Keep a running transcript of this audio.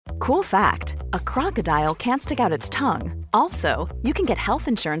Cool fact, a crocodile can't stick out its tongue. Also, you can get health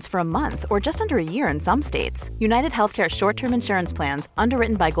insurance for a month or just under a year in some states. United Healthcare short-term insurance plans,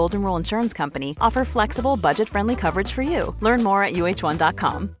 underwritten by Golden Rule Insurance Company, offer flexible, budget-friendly coverage for you. Learn more at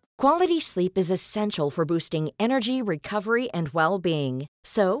uh1.com. Quality sleep is essential for boosting energy, recovery, and well-being.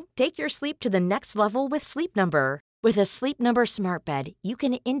 So, take your sleep to the next level with Sleep Number. With a Sleep Number smart bed, you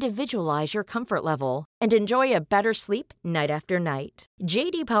can individualize your comfort level and enjoy a better sleep night after night.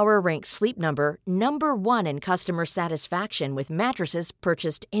 J.D. Power ranks Sleep Number number one in customer satisfaction with mattresses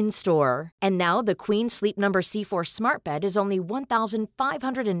purchased in-store. And now the Queen Sleep Number C4 smart bed is only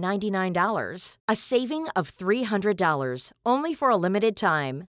 $1,599, a saving of $300, only for a limited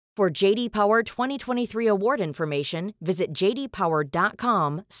time. For J.D. Power 2023 award information, visit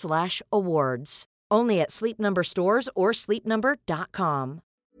jdpower.com/awards. Only at Sleep Number stores or sleepnumber.com.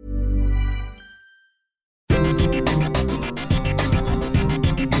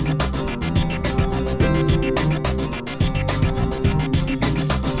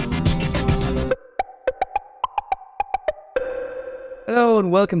 Hello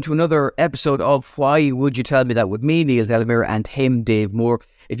and welcome to another episode of Why Would You Tell Me That with me, Neil Delamere, and him, Dave Moore.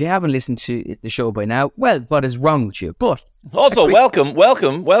 If you haven't listened to the show by now, well, what is wrong with you? But also, welcome.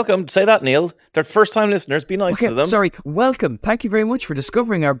 Say that, Neil. They're first-time listeners. Be nice to them. Sorry, welcome. Thank you very much for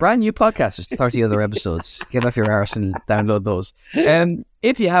discovering our brand new podcast. There's 30 other episodes. Get off your arse and download those.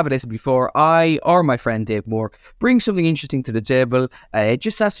 If you haven't listened before, I or my friend Dave Moore bring something interesting to the table. It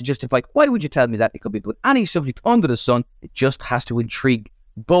just has to justify, why would you tell me that? It could be about any subject under the sun. It just has to intrigue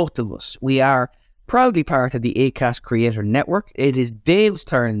both of us. We are proudly part of the Acast Creator Network. It is Dave's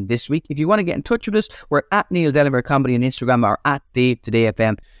turn this week. If you want to get in touch with us, we're at Neil Delamere Comedy on Instagram or at Dave Today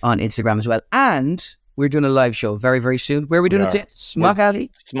FM on Instagram as well. And we're doing a live show very, very soon. Where are we doing it? Smock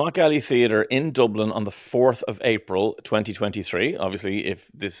Alley? Smock Alley Theatre in Dublin on the 4th of April, 2023. Obviously, if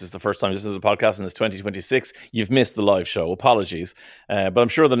this is the first time this is the podcast and it's 2026, you've missed the live show. Apologies. But I'm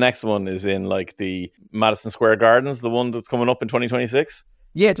sure the next one is in like the Madison Square Gardens, the one that's coming up in 2026.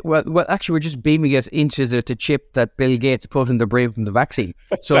 Yeah, well, actually, we're just beaming it into the chip that Bill Gates put in the brain from the vaccine.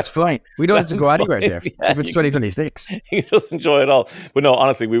 So it's fine. We don't have to go anywhere there if it's 2026. You just enjoy it all. But no,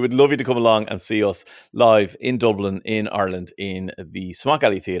 honestly, we would love you to come along and see us live in Dublin, in Ireland, in the Smock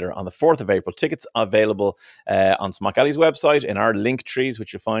Alley Theatre on the 4th of April. Tickets available on Smock Alley's website, in our link trees,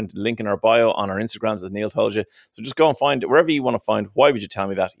 which you'll find link in our bio on our Instagrams, as Neil told you. So just go and find it wherever you want to find Why Would You Tell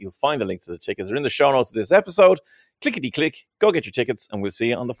Me That? You'll find the link to the tickets. They're in the show notes of this episode. Clickety-click, go get your tickets, and we'll see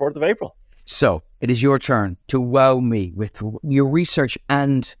you on the 4th of April. So, it is your turn to wow me with your research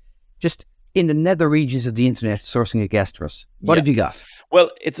and just in the nether regions of the internet sourcing a guest for us. What have you got?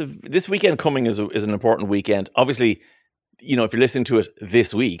 Well, this weekend coming is an important weekend. Obviously, you know, if you're listening to it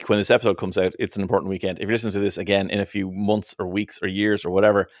this week, when this episode comes out, it's an important weekend. If you're listening to this again in a few months or weeks or years or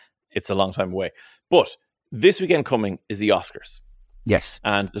whatever, it's a long time away. But this weekend coming is the Oscars. Yes.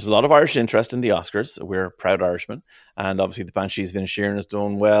 And there's a lot of Irish interest in the Oscars. We're proud Irishmen. And obviously the Banshees of Inisherin has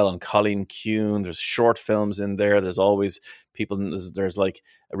done well, and Colleen Kuhn. There's short films in there. There's always people. There's like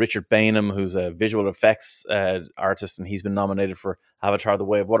Richard Bainham, who's a visual effects artist, and he's been nominated for Avatar: The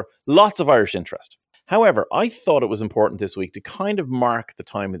Way of Water. Lots of Irish interest. However, I thought it was important this week to kind of mark the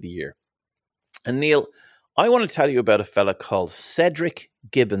time of the year. And Neil, I want to tell you about a fella called Cedric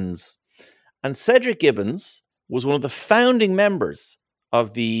Gibbons. And Cedric Gibbons was one of the founding members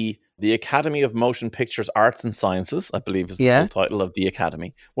of the Academy of Motion Pictures Arts and Sciences, I believe is the full title of the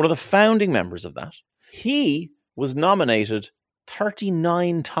Academy. One of the founding members of that. He was nominated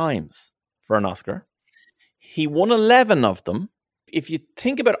 39 times for an Oscar. He won 11 of them. If you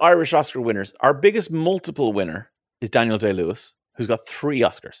think about Irish Oscar winners, our biggest multiple winner is Daniel Day-Lewis, who's got 3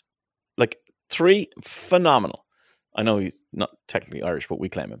 Oscars. Like 3, phenomenal. I know he's not technically Irish, but we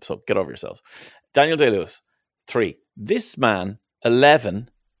claim him, so get over yourselves. Daniel Day-Lewis, 3. This man,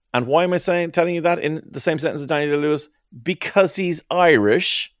 11. And why am I telling you that in the same sentence as Daniel Day-Lewis? Because he's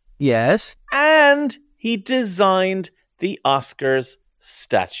Irish. Yes. And he designed the Oscars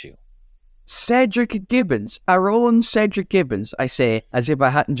statue. Cedric Gibbons, our own Cedric Gibbons, I say, as if I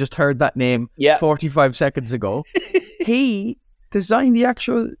hadn't just heard that name 45 seconds ago. He designed the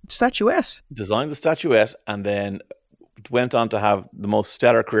actual statuette. Designed the statuette and then went on to have the most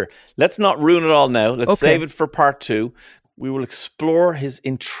stellar career. Let's not ruin it all now. Let's save it for part 2. We will explore his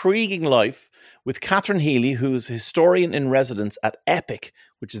intriguing life with Catherine Healy, who's a historian in residence at EPIC,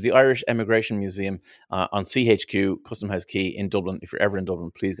 which is the Irish Emigration Museum on CHQ, Custom House Quay in Dublin. If you're ever in Dublin,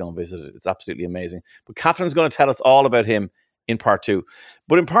 please go and visit it. It's absolutely amazing. But Catherine's going to tell us all about him in part 2.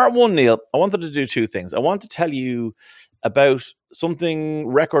 But in part 1, Neil, I wanted to do 2 things. I want to tell you about something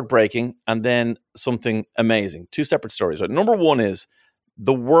record-breaking and then something amazing. 2 separate stories. Right? Number 1 is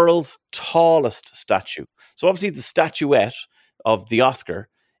the world's tallest statue. So obviously the statuette of the Oscar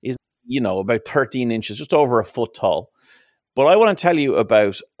is, about 13 inches, just over a foot tall. But I want to tell you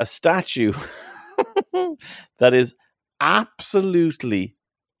about a statue that is absolutely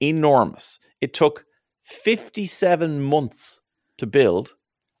enormous. It took 57 months to build,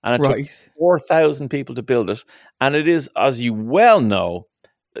 and it took 4,000 people to build it. And it is, as you well know,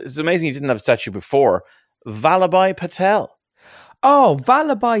 it's amazing you didn't have a statue before, Vallabhbhai Patel. Oh,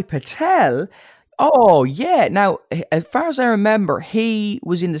 Vallabhbhai Patel. Oh, yeah. Now, as far as I remember, he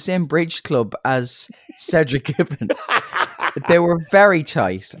was in the same bridge club as Cedric Gibbons. They were very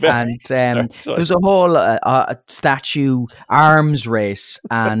tight. There was a whole statue arms race,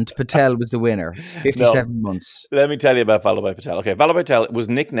 and Patel was the winner. 57 months. Let me tell you about Vallabhbhai Patel. Okay, Vallabhbhai Patel was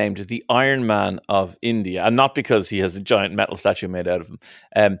nicknamed the Iron Man of India, and not because he has a giant metal statue made out of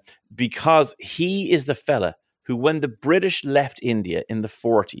him, because he is the fella who, when the British left India in the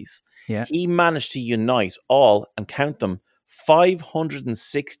 40s, he managed to unite all, and count them,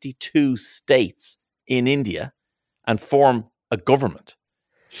 562 states in India and form a government.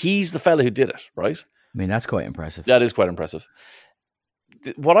 He's the fella who did it, right? I mean, that's quite impressive. That is quite impressive.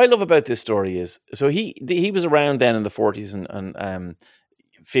 What I love about this story is, so he was around then in the 40s and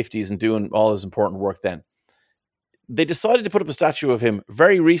 50s and doing all his important work then. They decided to put up a statue of him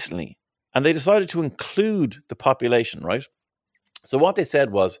very recently, and they decided to include the population, right? So what they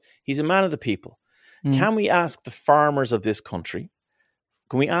said was, he's a man of the people. Can we ask the farmers of this country,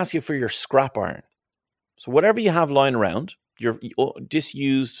 can we ask you for your scrap iron? So whatever you have lying around, your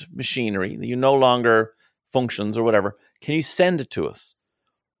disused machinery that you no longer functions or whatever, can you send it to us?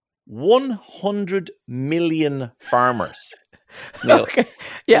 100 million farmers. Okay.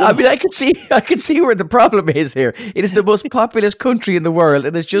 Yeah, I mean, I can see where the problem is here. It is the most populous country in the world,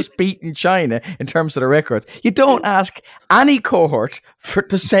 and it's just beaten China in terms of the record. You don't ask any cohort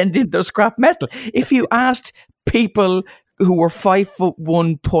to send in their scrap metal. If you asked people who were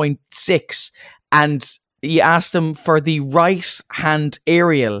 5'1.6" and you asked them for the right hand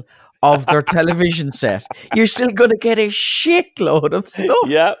aerial of their television set, you're still going to get a shitload of stuff.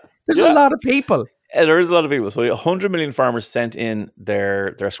 Yeah. There's a lot of people. There is a lot of people. So 100 million farmers sent in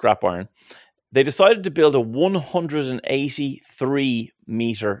their scrap iron. They decided to build a 183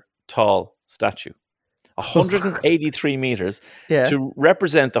 meter tall statue. 183 meters to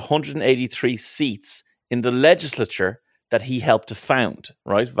represent the 183 seats in the legislature that he helped to found,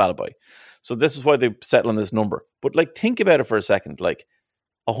 right? Vallabhbhai. So this is why they settle on this number. But think about it for a second.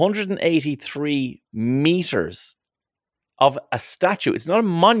 183 meters of a statue. It's not a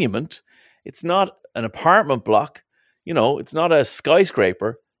monument. It's not an apartment block. It's not a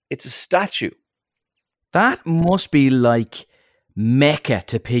skyscraper. It's a statue. That must be like Mecca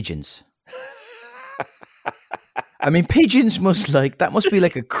to pigeons. I mean, pigeons must be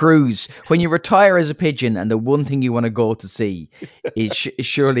like a cruise. When you retire as a pigeon and the one thing you want to go to see is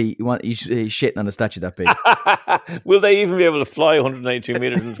surely you shitting on a statue that big. Will they even be able to fly 182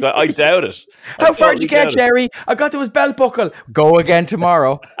 meters in the sky? I doubt it. How far did you get, Jerry? I got to his belt buckle. Go again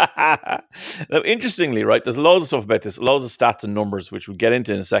tomorrow. Now, interestingly, right, there's loads of stuff about this, loads of stats and numbers, which we'll get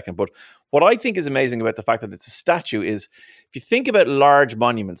into in a second. But what I think is amazing about the fact that it's a statue is, if you think about large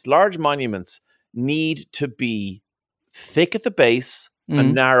monuments need to be thick at the base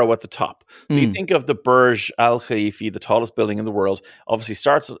and narrow at the top. So you think of the Burj Al Khalifa, the tallest building in the world, obviously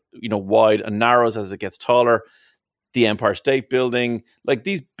starts, wide and narrows as it gets taller. The Empire State Building,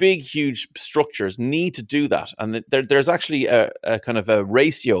 these big, huge structures need to do that. And there's actually a kind of a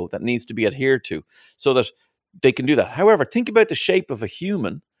ratio that needs to be adhered to so that they can do that. However, think about the shape of a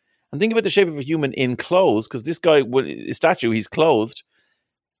human, and think about the shape of a human in clothes, because this guy, his statue, he's clothed,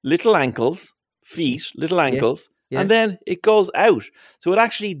 little ankles, feet, little ankles, and then it goes out. So it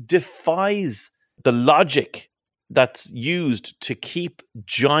actually defies the logic that's used to keep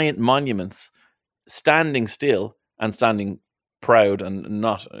giant monuments standing still and standing proud and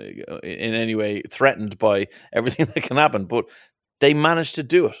not in any way threatened by everything that can happen. But they managed to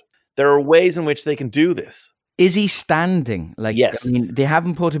do it. There are ways in which they can do this. Is he standing? Yes. I mean, they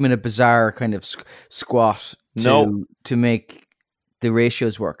haven't put him in a bizarre kind of squat to make the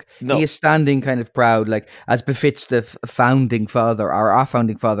ratios work. No. He is standing kind of proud, as befits the founding father, or our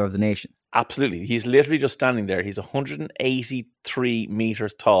founding father of the nation. Absolutely. He's literally just standing there. He's 183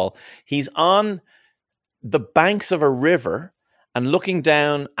 meters tall. He's on the banks of a river and looking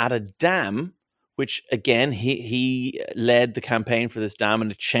down at a dam, which again, he led the campaign for this dam,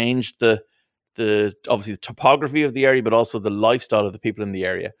 and it changed the obviously the topography of the area, but also the lifestyle of the people in the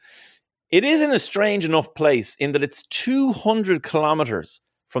area. It is in a strange enough place in that it's 200 kilometers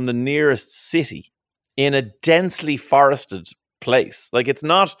from the nearest city in a densely forested place. Like, it's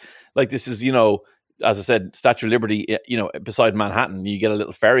not like this is, as I said, Statue of Liberty, beside Manhattan, you get a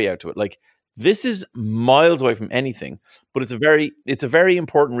little ferry out to it. Like, this is miles away from anything, but it's a very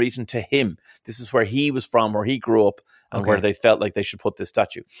important region to him. This is where he was from, where he grew up, and where they felt like they should put this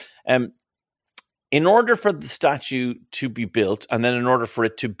statue. In order for the statue to be built, and then in order for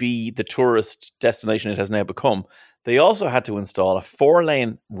it to be the tourist destination it has now become, they also had to install a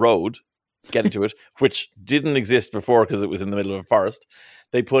 4-lane road getting to it, which didn't exist before because it was in the middle of a forest.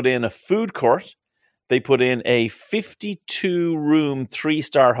 They put in a food court. They put in a 52-room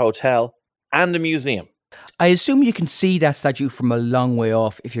 3-star hotel and a museum. I assume you can see that statue from a long way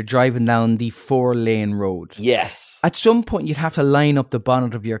off if you're driving down the 4-lane road. Yes. At some point, you'd have to line up the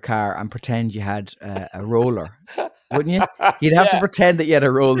bonnet of your car and pretend you had a roller, wouldn't you? You'd have to pretend that you had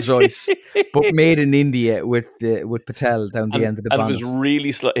a Rolls Royce, but made in India with Patel down the end of the bonnet. And it was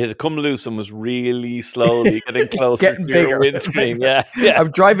really slow. It had come loose and was really slowly getting closer Getting to bigger. your windscreen. Yeah.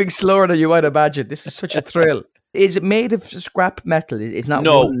 I'm driving slower than you might imagine. This is such a thrill. Is it made of scrap metal? It's not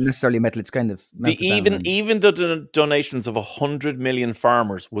necessarily metal. It's kind of even the donations of 100 million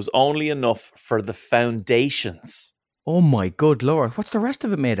farmers was only enough for the foundations. Oh my good Lord! What's the rest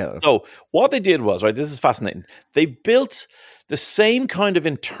of it made out of? So what they did was, right, this is fascinating. They built the same kind of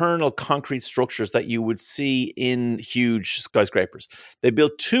internal concrete structures that you would see in huge skyscrapers. They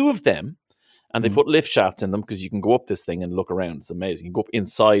built 2 of them, and they put lift shafts in them because you can go up this thing and look around. It's amazing. You go up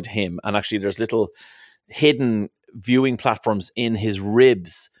inside him, and actually there's little hidden viewing platforms in his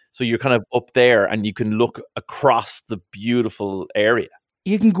ribs, so you're kind of up there and you can look across the beautiful area.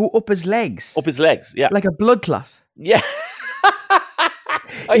 You can go up his legs, yeah, like a blood clot. Yeah.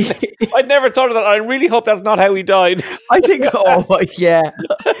 I'd never thought of that. I really hope that's not how he died. I think, yeah.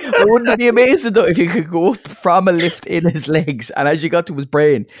 But wouldn't it be amazing though if you could go up from a lift in his legs, and as you got to his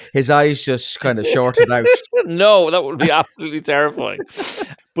brain, his eyes just kind of shorted out? No, that would be absolutely terrifying.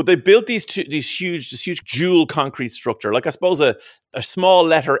 But they built this huge dual concrete structure, like I suppose a small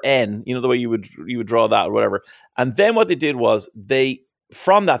letter N, the way you would draw that or whatever. And then what they did was they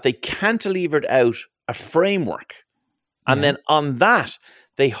cantilevered out a framework, and then on that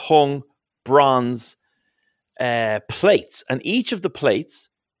they hung bronze plates, and each of the plates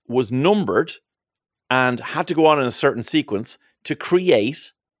was numbered and had to go on in a certain sequence to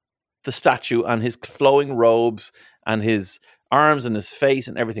create the statue and his flowing robes and his arms and his face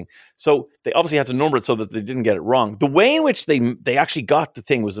and everything. So they obviously had to number it so that they didn't get it wrong. The way in which they actually got the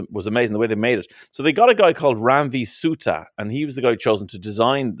thing was amazing, the way they made it. So they got a guy called Ramvi Sutta, and he was the guy chosen to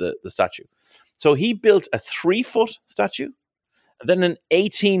design the statue. So he built a 3-foot statue, and then an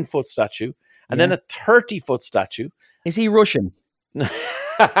 18-foot statue, and then a 30-foot statue. Is he Russian? No,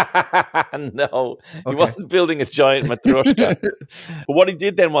 he wasn't building a giant matryoshka. But what he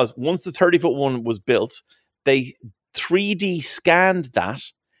did then was, once the 30-foot one was built, they 3D scanned that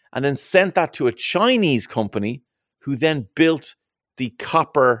and then sent that to a Chinese company who then built the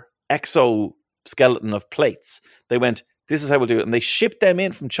copper exoskeleton of plates. They went, this is how we'll do it. And they shipped them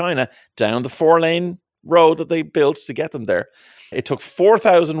in from China down the 4-lane road that they built to get them there. It took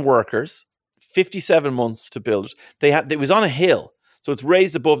 4,000 workers, 57 months to build it. It was on a hill, so it's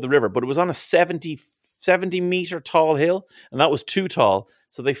raised above the river, but it was on a 70 meter tall hill, and that was too tall.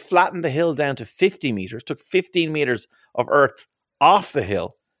 So they flattened the hill down to 50 meters, took 15 meters of earth off the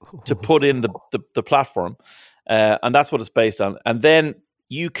hill to put in the platform. And that's what it's based on. And then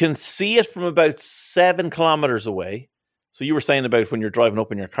you can see it from about 7 kilometers away. So you were saying about when you're driving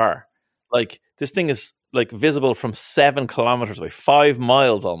up in your car, like this thing is like visible from 7 kilometers away, 5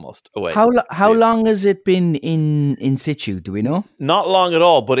 miles almost away. How long has it been in situ? Do we know? Not long at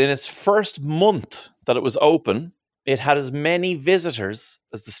all, but in its first month that it was open, it had as many visitors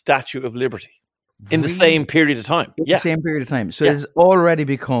as the Statue of Liberty in the same period of time. The same period of time. So it's already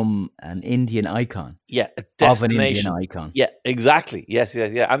become an Indian icon. Yeah, a Of destination. an Indian icon. Yeah, exactly. Yes.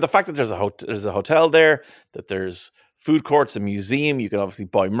 And the fact that there's a hotel there, that there's food courts, a museum, you can obviously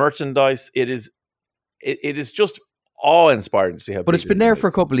buy merchandise. It is just awe-inspiring to see how. But it's been there for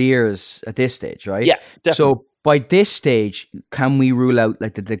a couple of years at this stage, right? Yeah, definitely. So by this stage, can we rule out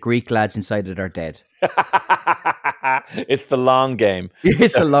like the Greek lads inside it are dead? It's the long game.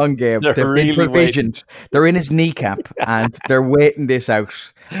 It's a long game. They've really been provisioned. They're in his kneecap and they're waiting this out.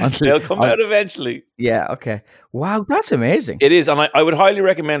 They'll come out eventually. Yeah, okay. Wow, that's amazing. It is, and I would highly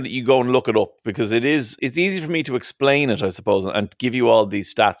recommend that you go and look it up, because it's easy for me to explain it, I suppose, and give you all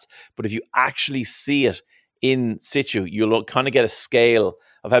these stats. But if you actually see it in situ, you'll kind of get a scale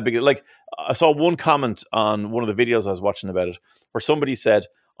of how big it. Like, I saw one comment on one of the videos I was watching about it, where somebody said,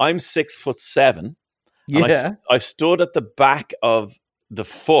 "I'm 6'7". Yeah, I stood at the back of the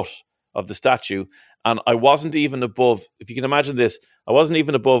foot of the statue, And I wasn't even above, if you can imagine this, I wasn't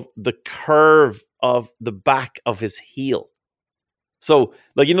even above the curve of the back of his heel. So,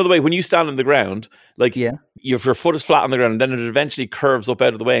 like, you know the way when you stand on the ground, like your foot is flat on the ground and then it eventually curves up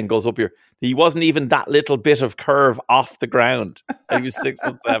out of the way and goes up here. He wasn't even that little bit of curve off the ground. And he was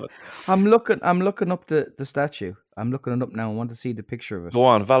 6'7". I'm looking up the statue. I'm looking it up now. I want to see the picture of it. Go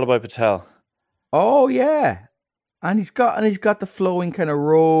on, Vallabhbhai Patel. Oh yeah. And he's got the flowing kind of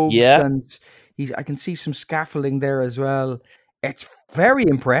robes, and I can see some scaffolding there as well. It's very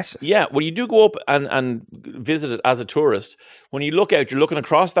impressive. Yeah, when you do go up and visit it as a tourist, when you look out, you're looking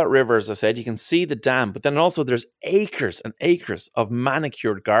across that river, as I said, you can see the dam, but then also there's acres and acres of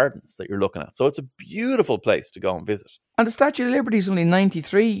manicured gardens that you're looking at. So it's a beautiful place to go and visit. And the Statue of Liberty is only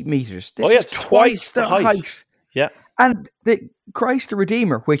 93 meters. This it's twice the height. Yeah. And the Christ the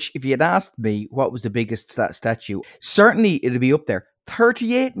Redeemer, which if you had asked me what was the biggest statue, certainly it'd be up there.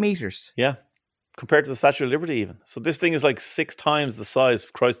 38 meters. Yeah. Compared to the Statue of Liberty even. So this thing is like 6 times the size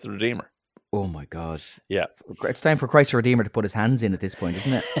of Christ the Redeemer. Oh my God. Yeah. It's time for Christ the Redeemer to put his hands in at this point,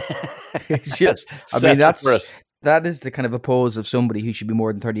 isn't it? It's just, I mean, that is the kind of a pose of somebody who should be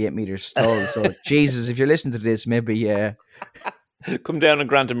more than 38 meters tall. So Jesus, if you're listening to this, maybe come down and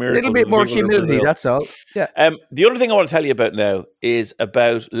grant a miracle. A little bit more humility, that's all. Yeah. The other thing I want to tell you about now is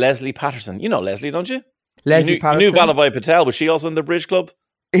about Leslie Patterson. You know Leslie, don't you? Leslie Patterson. You knew Vallabhbhai Patel. Was she also in the Bridge Club?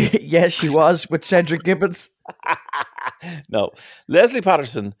 Yes, she was, with Cedric Gibbons. No. Leslie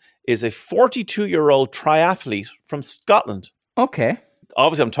Patterson is a 42-year-old triathlete from Scotland. Okay.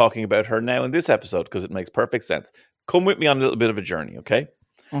 Obviously, I'm talking about her now in this episode because it makes perfect sense. Come with me on a little bit of a journey, okay?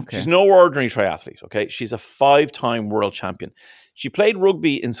 Okay. She's no ordinary triathlete, okay? She's a 5-time world champion. She played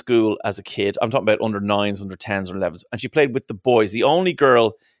rugby in school as a kid. I'm talking about under 9s, under 10s, or 11s. And she played with the boys, the only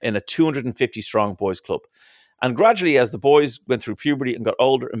girl in a 250-strong boys club. And gradually, as the boys went through puberty and got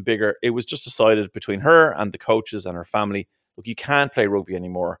older and bigger, it was just decided between her and the coaches and her family, look, you can't play rugby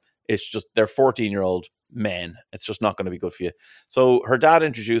anymore. It's just, they're 14-year-old men. It's just not going to be good for you. So her dad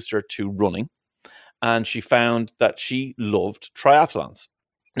introduced her to running, and she found that she loved triathlons.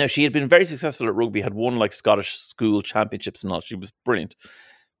 Now, she had been very successful at rugby, had won like Scottish school championships and all. She was brilliant.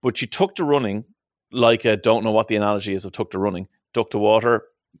 But she took to running like I don't know what the analogy is of took to running. Duck to water.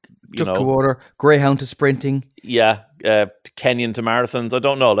 To water, greyhound to sprinting. Yeah, Kenyan to marathons. I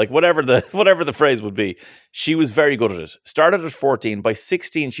don't know, like whatever the phrase would be. She was very good at it. Started at 14. By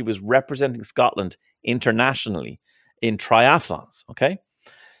 16, she was representing Scotland internationally in triathlons. Okay,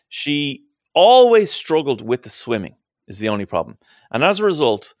 she always struggled with the swimming. Is the only problem, and as a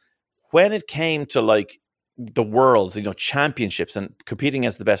result, when it came to like the world's championships and competing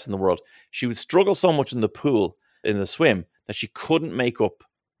against the best in the world, she would struggle so much in the pool in the swim that she couldn't make up.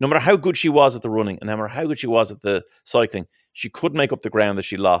 No matter how good she was at the running and no matter how good she was at the cycling, she couldn't make up the ground that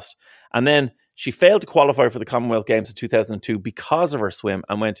she lost. And then she failed to qualify for the Commonwealth Games in 2002 because of her swim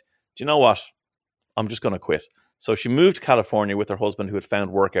and went, do you know what? I'm just going to quit. So she moved to California with her husband who had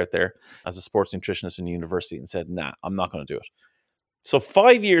found work out there as a sports nutritionist in university and said, nah, I'm not going to do it. So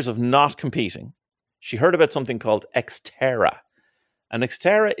 5 years of not competing, she heard about something called Xterra. And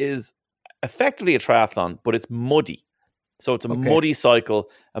Xterra is effectively a triathlon, but it's muddy. So it's a muddy cycle,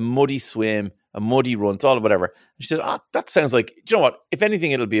 a muddy swim, a muddy run, it's all whatever. And she said, that sounds like, you know what? If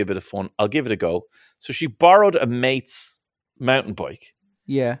anything, it'll be a bit of fun. I'll give it a go. So she borrowed a mate's mountain bike.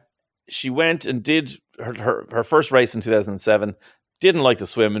 Yeah. She went and did her first race in 2007. Didn't like the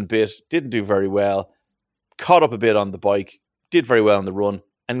swimming bit. Didn't do very well. Caught up a bit on the bike. Did very well on the run.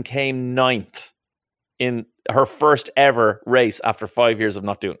 And came 9th in her first ever race after 5 years of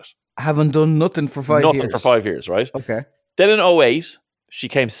not doing it. Haven't done nothing for 5 years. Nothing for 5 years, right? Okay. Then in 2008, she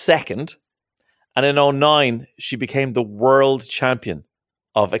came 2nd. And in 2009, she became the world champion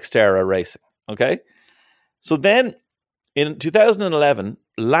of Xterra racing. Okay? So then in 2011,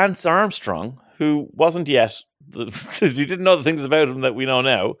 Lance Armstrong, who wasn't yet, you didn't know the things about him that we know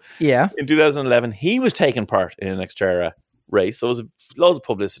now. Yeah. In 2011, he was taking part in an Xterra race. So it was loads of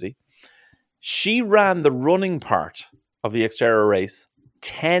publicity. She ran the running part of the Xterra race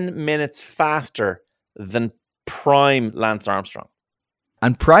 10 minutes faster than prime Lance Armstrong.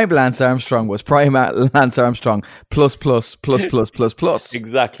 And prime Lance Armstrong was prime Lance Armstrong plus.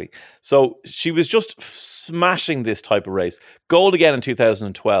 Exactly. So she was just smashing this type of race. Gold again in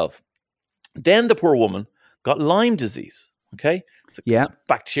 2012. Then the poor woman got Lyme disease. Okay? It's a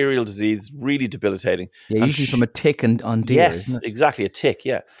bacterial disease, really debilitating. Yeah, usually from a tick on deer. Yes, exactly, a tick,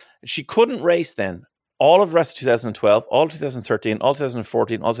 yeah. She couldn't race then. All of the rest of 2012, all of 2013, all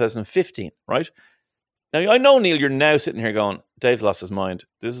 2014, all 2015, right? Now, I know, Neil, you're now sitting here going, Dave's lost his mind.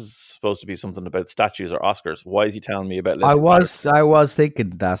 This is supposed to be something about statues or Oscars. Why is he telling me about Leslie Patterson? I was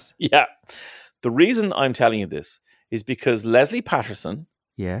thinking that. Yeah. The reason I'm telling you this is because Leslie Patterson,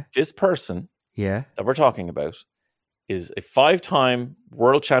 Yeah. this person Yeah. that we're talking about, is a 5-time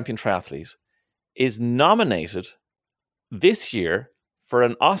world champion triathlete, is nominated this year for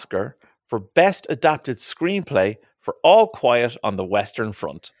an Oscar for Best Adapted Screenplay for All Quiet on the Western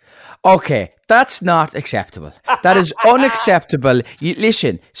Front. Okay, that's not acceptable. That is unacceptable.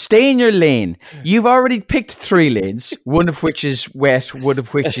 Listen, stay in your lane. You've already picked 3 lanes, one of which is wet, one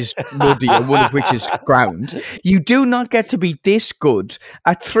of which is muddy, and one of which is ground. You do not get to be this good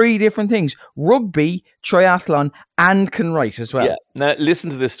at 3 different things: rugby, triathlon, and can write as well. Yeah. Now, listen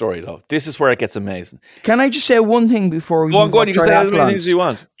to this story, though. This is where it gets amazing. Can I just say one thing before we Go move on. on? You can say as many things as you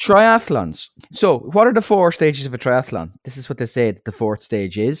want. Triathlons. So, what are the 4 stages of a triathlon? This is what they say the 4th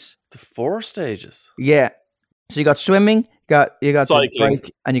stage is. The 4 stages. Yeah. So you got swimming, you got cycling, the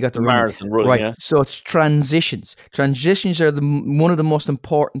bike, and you got the marathon running. Right. Yeah. So it's transitions. Transitions are one of the most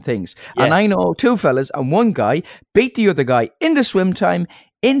important things. Yes. And I know 2 fellas and one guy beat the other guy in the swim time,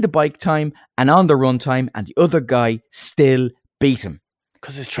 in the bike time, and on the run time, and the other guy still beat him.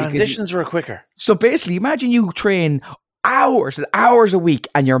 Because his transitions were quicker. So basically, imagine you train hours and hours a week,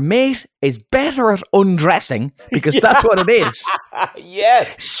 and your mate is better at undressing, because that's what it is.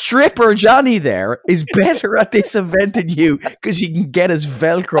 Yes. Stripper Johnny there is better at this event than you, because he can get his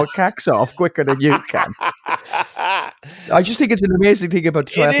Velcro cacks off quicker than you can. I just think it's an amazing thing about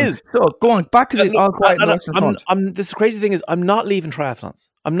triathlon. It is. So go on, back to the All Quiet on the Western Front. This crazy thing is, I'm not leaving triathlons.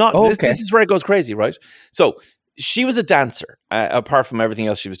 I'm not. Oh, this is where it goes crazy, right? So she was a dancer, apart from everything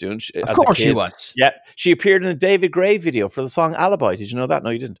else she was doing. Of course she was. Yeah. She appeared in a David Gray video for the song Alibi. Did you know that?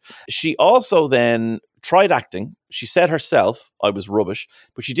 No, you didn't. She also then tried acting. She said herself, I was rubbish,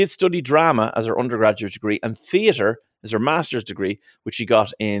 but she did study drama as her undergraduate degree and theater as her master's degree, which she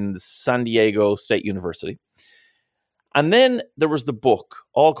got in San Diego State University. And then there was the book,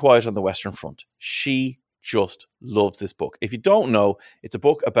 All Quiet on the Western Front. She just loves this book. If you don't know, it's a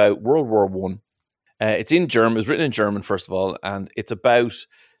book about World War I. It's in German. It was written in German, first of all, and it's about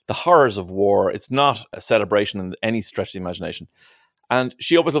the horrors of war. It's not a celebration in any stretch of the imagination. And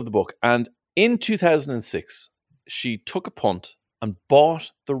she always loved the book. And in 2006, she took a punt and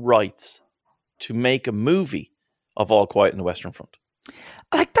bought the rights to make a movie of All Quiet on the Western Front.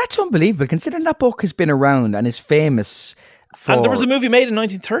 Like, that's unbelievable, considering that book has been around and is famous for... And there was a movie made in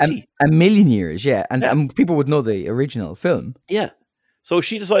 1930. A million years, yeah. And people would know the original film. Yeah. So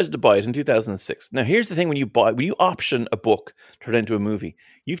she decided to buy it in 2006. Now, here's the thing: when you option a book turned into a movie,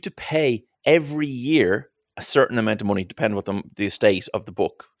 you have to pay every year a certain amount of money, depending on what the estate of the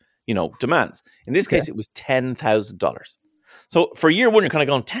book, demands. In this case, it was $10,000. So for year 1, you're kind of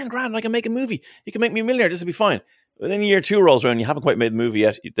going, 10 grand, I can make a movie. You can make me a millionaire. This will be fine. But then year 2 rolls around, you haven't quite made the movie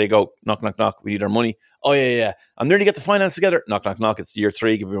yet. They go, knock, knock, knock. We need our money. Oh, yeah. I'm nearly get the finance together. Knock, knock, knock. It's year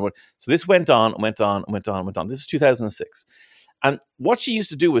 3. Give me your money. So this went on. This was 2006. And what she used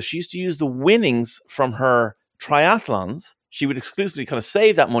to do was she used to use the winnings from her triathlons. She would exclusively kind of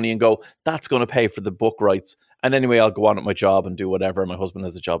save that money and go, that's going to pay for the book rights. And anyway, I'll go on at my job and do whatever. My husband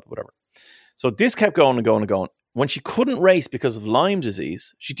has a job, whatever. So this kept going and going and going. When she couldn't race because of Lyme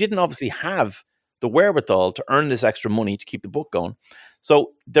disease, she didn't obviously have the wherewithal to earn this extra money to keep the book going.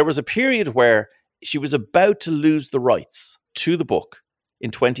 So there was a period where she was about to lose the rights to the book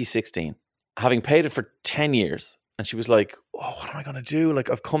in 2016, having paid it for 10 years. And she was like, oh, what am I going to do?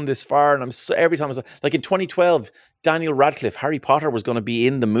 Like, I've come this far. And every time I was like in 2012, Daniel Radcliffe, Harry Potter was going to be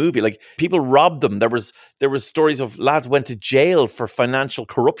in the movie. Like, people robbed them. There was stories of lads went to jail for financial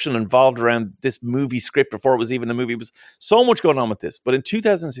corruption involved around this movie script before it was even a movie. It was so much going on with this. But in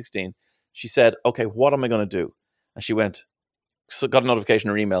 2016, she said, okay, what am I going to do? And she got a notification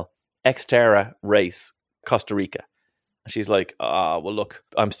in her email, Xterra race, Costa Rica. And she's like, well, look,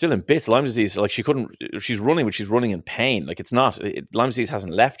 I'm still in bits. Lyme disease, like she's running, but she's running in pain. Like Lyme disease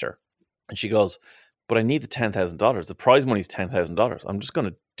hasn't left her. And she goes, but I need the $10,000. The prize money is $10,000. I'm just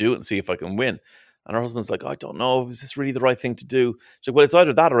going to do it and see if I can win. And her husband's like, I don't know. Is this really the right thing to do? She's like, well, it's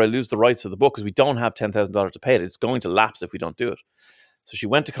either that or I lose the rights to the book because we don't have $10,000 to pay it. It's going to lapse if we don't do it. So she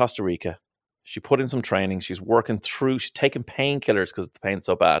went to Costa Rica. She put in some training. She's working through. She's taking painkillers because the pain's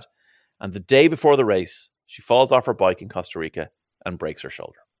so bad. And the day before the race, she falls off her bike in Costa Rica and breaks her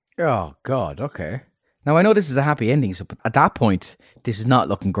shoulder. Oh, God. Okay. Now, I know this is a happy ending, so at that point, this is not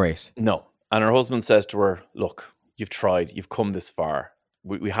looking great. No. And her husband says to her, look, you've tried. You've come this far.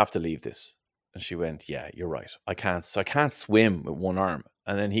 We have to leave this. And she went, yeah, you're right. I can't swim with one arm.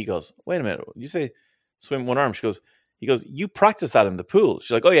 And then he goes, wait a minute. You say swim one arm? He goes, you practice that in the pool.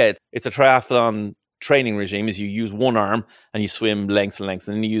 She's like, oh, yeah, it's a triathlon training regime is you use one arm and you swim lengths and lengths,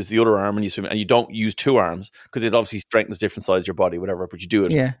 and then you use the other arm and you swim, and you don't use two arms because it obviously strengthens different sides of your body, whatever. But you do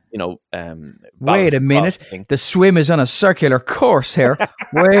it, Wait a minute, the swim is on a circular course here.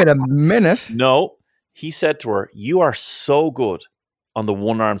 Wait a minute. No, he said to her, "You are so good on the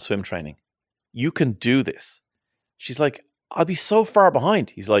one arm swim training. You can do this." She's like, "I'll be so far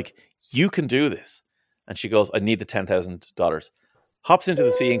behind." He's like, "You can do this." And she goes, "I need the $10,000. Hops into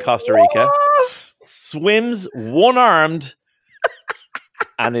the sea in Costa Rica, swims one-armed,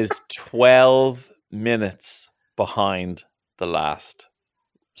 and is 12 minutes behind the last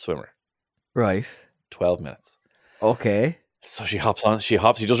swimmer. Right. 12 minutes. Okay. So she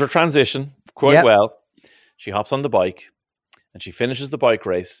does her transition quite well. She hops on the bike, and she finishes the bike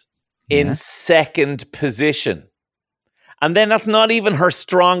race in second position. And then that's not even her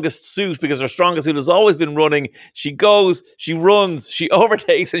strongest suit, because her strongest suit has always been running. She goes, she runs, she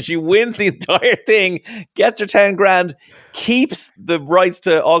overtakes, and she wins the entire thing, gets her 10 grand, keeps the rights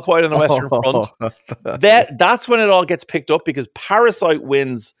to All Quiet on the Western Front. That's when it all gets picked up, because Parasite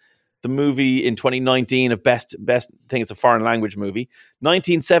wins the movie in 2019 of best, I think it's a foreign language movie.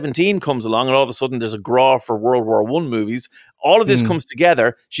 1917 comes along, and all of a sudden there's a graw for World War I movies. All of this comes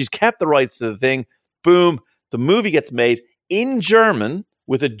together. She's kept the rights to the thing. Boom. The movie gets made in German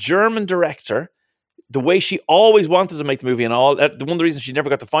with a German director, the way she always wanted to make the movie, and all. One of the reasons she never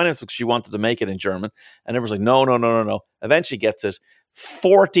got the finance was because she wanted to make it in German, and everyone's like, no. Eventually gets it.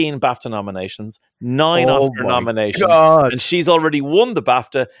 14 BAFTA nominations, 9 Oscar nominations, and she's already won the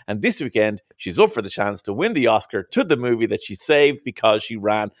BAFTA, and this weekend she's up for the chance to win the Oscar to the movie that she saved because she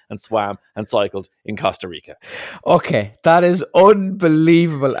ran and swam and cycled in Costa Rica. Okay, that is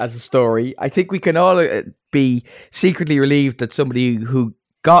unbelievable as a story. I think we can all be secretly relieved that somebody who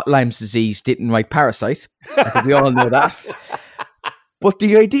got Lyme's disease didn't write Parasite. I think we all know that. But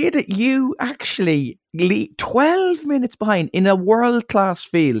the idea that you actually 12 minutes behind in a world-class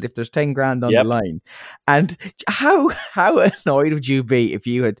field, if there's 10 grand on the line, and how annoyed would you be if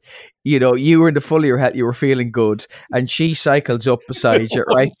you had, you were in the full of your head, you were feeling good, and she cycles up beside you,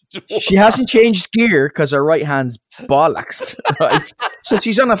 right? She hasn't changed gear because her right hand's bollocksed, right? So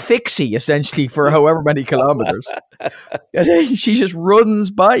she's on a fixie, essentially, for however many kilometers. And then she just runs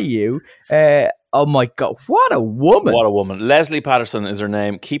by you. Oh my God, what a woman. What a woman. Leslie Patterson is her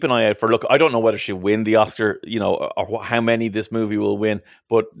name. Keep an eye out for, look, I don't know whether she'll win the Oscar, or how many this movie will win,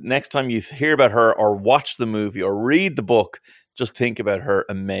 but next time you hear about her or watch the movie or read the book, just think about her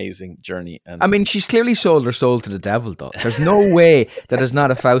amazing journey. And I mean, she's clearly sold her soul to the devil, though. There's no way that there's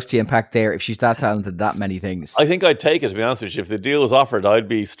not a Faustian pact there if she's that talented, that many things. I think I'd take it, to be honest with you. If the deal was offered, I'd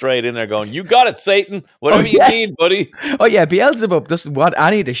be straight in there going, "You got it, Satan. Whatever you need, buddy." Oh, yeah. Beelzebub doesn't want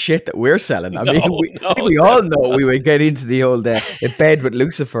any of the shit that we're selling. I mean, we all know we would get into the old in bed with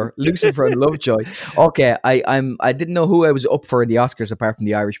Lucifer and Lovejoy. Okay, I didn't know who I was up for in the Oscars apart from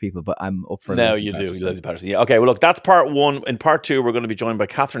the Irish people, but I'm up for now. You do, Leslie Patterson. Yeah. Okay. Well, look, that's part one. In part two, we're going to be joined by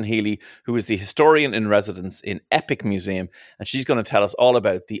Catherine Healy, who is the historian in residence in Epic Museum, and she's going to tell us all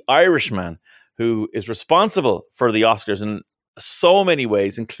about the Irishman, who is responsible for the Oscars in so many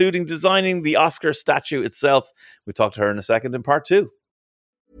ways, including designing the Oscar statue itself. We'll talk to her in a second in part two.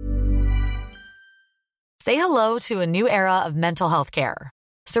 Say hello to a new era of mental health care.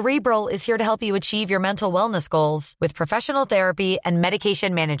 Cerebral is here to help you achieve your mental wellness goals with professional therapy and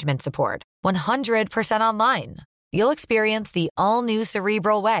medication management support. 100% online. You'll experience the all-new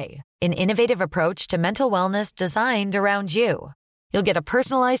Cerebral Way, an innovative approach to mental wellness designed around you. You'll get a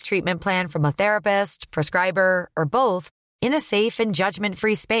personalized treatment plan from a therapist, prescriber, or both in a safe and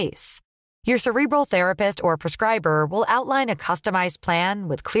judgment-free space. Your Cerebral therapist or prescriber will outline a customized plan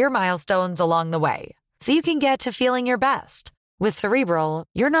with clear milestones along the way, so you can get to feeling your best. With Cerebral,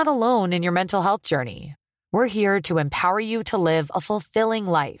 you're not alone in your mental health journey. We're here to empower you to live a fulfilling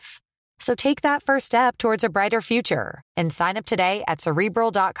life. So take that first step towards a brighter future and sign up today at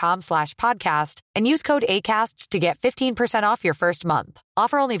Cerebral.com/podcast and use code ACAST to get 15% off your first month.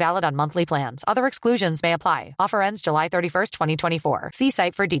 Offer only valid on monthly plans. Other exclusions may apply. Offer ends July 31st, 2024. See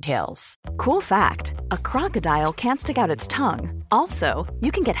site for details. Cool fact, a crocodile can't stick out its tongue. Also,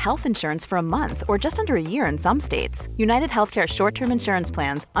 you can get health insurance for a month or just under a year in some states. United Healthcare short-term insurance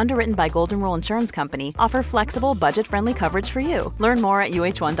plans, underwritten by Golden Rule Insurance Company, offer flexible, budget-friendly coverage for you. Learn more at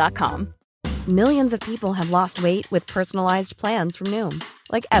UH1.com. Millions of people have lost weight with personalized plans from Noom.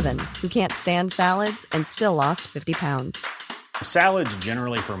 Like Evan, who can't stand salads and still lost 50 pounds. Salads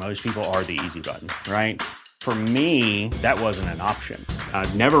generally for most people are the easy button, right? For me, that wasn't an option.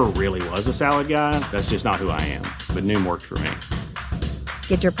 I never really was a salad guy. That's just not who I am. But Noom worked for me.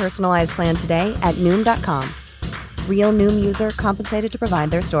 Get your personalized plan today at Noom.com. Real Noom user compensated to provide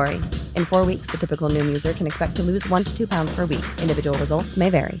their story. In 4 weeks, the typical Noom user can expect to lose 1 to 2 pounds per week. Individual results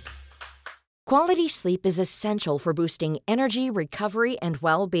may vary. Quality sleep is essential for boosting energy, recovery, and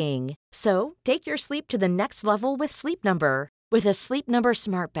well-being. So, take your sleep to the next level with Sleep Number. With a Sleep Number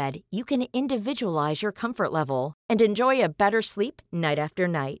smart bed, you can individualize your comfort level and enjoy a better sleep night after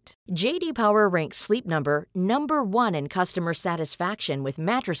night. JD Power ranks Sleep Number number 1 in customer satisfaction with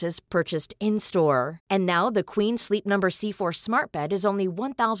mattresses purchased in-store. And now the Queen Sleep Number C4 smart bed is only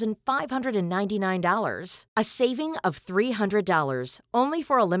 $1,599, a saving of $300, only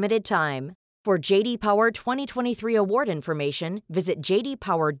for a limited time. For JD Power 2023 award information, visit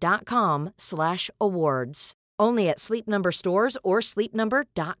jdpower.com/awards. Only at Sleep Number stores or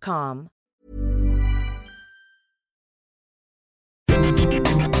sleepnumber.com.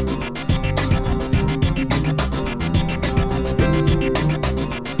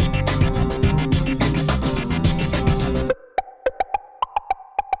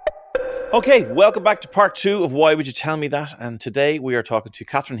 Okay, welcome back to part 2 of Why Would You Tell Me That? And today we are talking to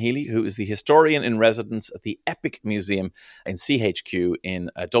Catherine Healy, who is the historian in residence at the Epic Museum in CHQ in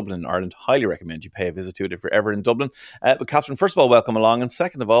Dublin, Ireland. Highly recommend you pay a visit to it if you're ever in Dublin. But Catherine, first of all, welcome along. And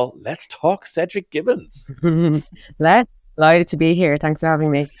second of all, let's talk Cedric Gibbons. Delighted to be here. Thanks for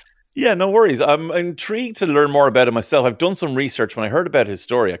having me. Yeah, no worries. I'm intrigued to learn more about it myself. I've done some research. When I heard about his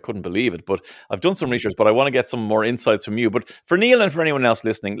story, I couldn't believe it, but I've done some research, but I want to get some more insights from you. But for Neil and for anyone else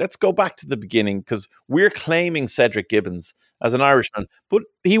listening, let's go back to the beginning, because we're claiming Cedric Gibbons as an Irishman, but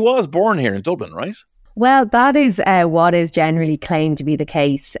he was born here in Dublin, right? Well, that is what is generally claimed to be the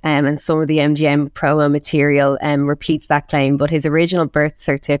case, and some of the MGM promo material repeats that claim, but his original birth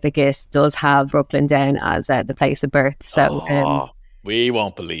certificate does have Brooklyn down as the place of birth. So we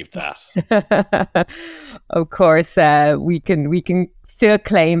won't believe that. Of course, we can still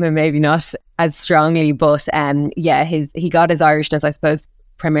claim him, maybe not as strongly, but he got his Irishness, I suppose,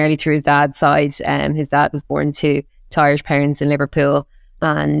 primarily through his dad's side. His dad was born to Irish parents in Liverpool,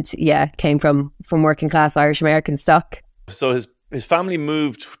 and came from working class Irish American stock. So his family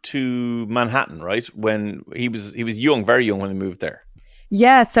moved to Manhattan, right? When he was young, very young when they moved there.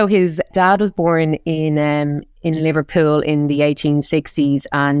 Yeah, so his dad was born in Liverpool in the 1860s,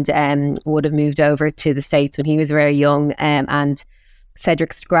 and would have moved over to the States when he was very young. And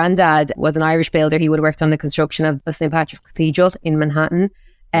Cedric's granddad was an Irish builder. He would have worked on the construction of the St. Patrick's Cathedral in Manhattan.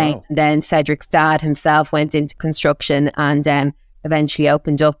 Wow. And then Cedric's dad himself went into construction and eventually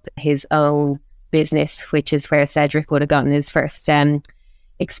opened up his own business, which is where Cedric would have gotten his first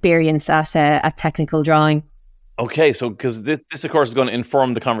experience at technical drawing. Okay, so because this, of course, is going to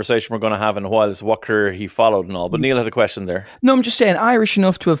inform the conversation we're going to have in a while as to what career he followed and all. But Neil had a question there. No, I'm just saying, Irish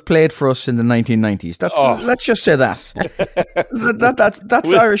enough to have played for us in the 1990s. Let's just say that.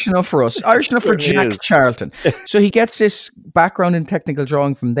 That's Irish enough for us. Irish enough for Jack Charlton. So he gets this background in technical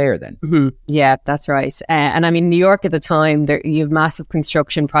drawing from there then. Mm-hmm. Yeah, that's right. And I mean, New York at the time, you have massive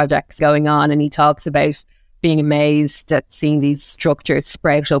construction projects going on, and he talks about being amazed at seeing these structures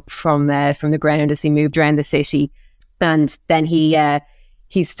sprout up from the ground as he moved around the city. And then he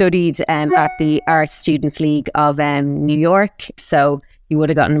studied at the Art Students League of New York, so he would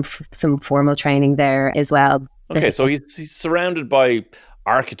have gotten some formal training there as well. Okay, so he's surrounded by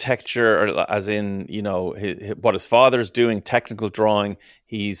architecture, or as in, what his father's doing, technical drawing.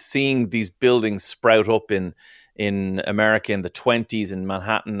 He's seeing these buildings sprout up in America in the 20s in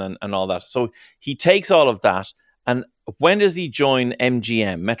Manhattan and all that. So he takes all of that. And when does he join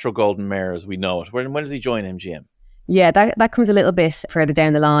MGM, Metro Goldwyn Mayer as we know it? When does he join MGM? Yeah, that comes a little bit further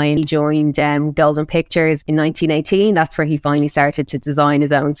down the line. He joined Golden Pictures in 1918. That's where he finally started to design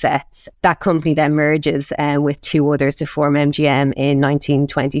his own sets. That company then merges with two others to form MGM in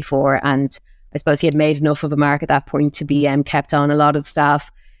 1924. And I suppose he had made enough of a mark at that point to be kept on. A lot of the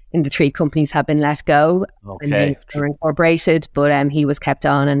staff in the three companies have been let go. Okay. And they were incorporated, but he was kept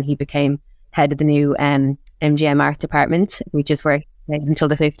on and he became head of the new MGM art department, which is where he stayed until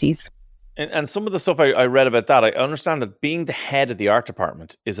the 50s. And some of the stuff I read about that, I understand that being the head of the art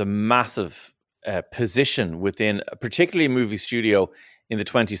department is a massive position within, particularly a movie studio in the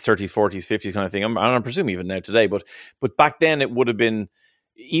 20s, 30s, 40s, 50s kind of thing. I'm presuming even now today, but back then it would have been,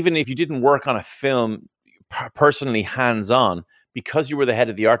 even if you didn't work on a film personally hands-on, because you were the head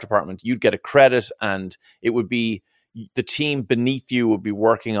of the art department, you'd get a credit, and it would be the team beneath you would be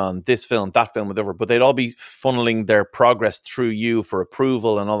working on this film, that film, whatever, but they'd all be funneling their progress through you for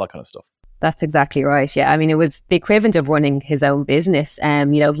approval and all that kind of stuff. That's exactly right. Yeah. I mean, it was the equivalent of running his own business.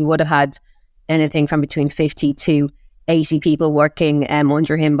 He would have had anything from between 50 to 80 people working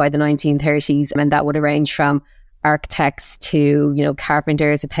under him by the 1930s. And that would have ranged from architects to,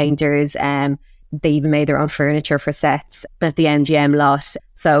 carpenters, painters, They even made their own furniture for sets at the MGM lot.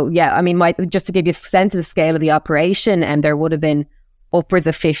 So yeah, I mean, just to give you a sense of the scale of the operation, and there would have been upwards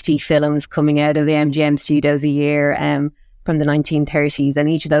of 50 films coming out of the MGM studios a year from the 1930s, and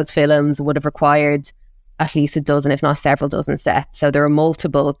each of those films would have required at least a dozen, if not several dozen sets. So there are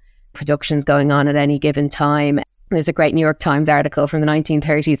multiple productions going on at any given time. There's a great New York Times article from the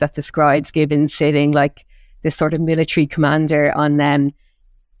 1930s that describes Gibbons sitting like this sort of military commander on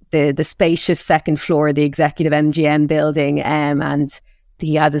the spacious second floor of the executive MGM building, and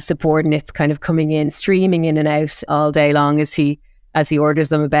he has his subordinates kind of coming in, streaming in and out all day long as he orders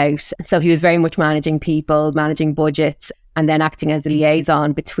them about. So he was very much managing people, managing budgets, and then acting as a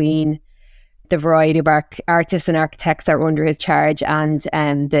liaison between the variety of artists and architects that were under his charge and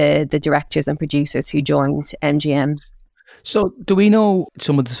the directors and producers who joined MGM. So do we know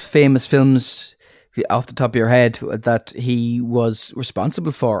some of the famous films off the top of your head that he was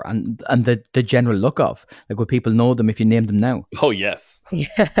responsible for and the general look of? Like, would people know them if you named them now? Oh, yes.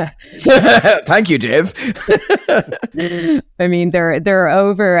 Yeah. Thank you, Dave. I mean, there are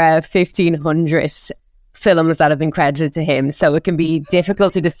over 1,500 films that have been credited to him, so it can be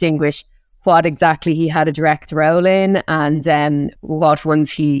difficult to distinguish what exactly he had a direct role in and what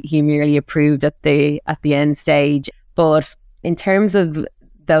ones he merely approved at the end stage. But in terms of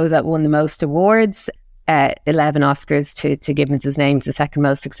those that won the most awards, 11 Oscars to Gibbons' name, is the second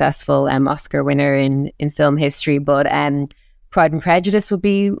most successful Oscar winner in film history. But Pride and Prejudice would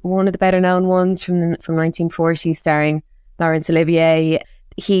be one of the better known ones from 1940, starring Laurence Olivier.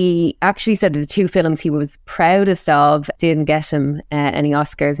 He actually said that the two films he was proudest of didn't get him any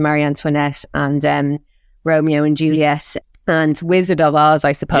Oscars, Marie Antoinette and Romeo and Juliet. And Wizard of Oz,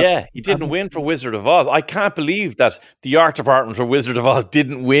 I suppose. Yeah, he didn't win for Wizard of Oz. I can't believe that the art department for Wizard of Oz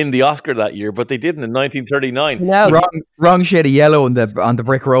didn't win the Oscar that year, but they didn't in 1939. No. Wrong shade of yellow on the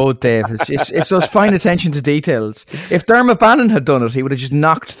brick road, Dave. It's those fine attention to details. If Dermot Bannon had done it, he would have just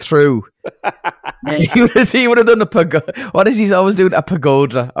knocked through. he would have done a pagoda. What is he always doing? A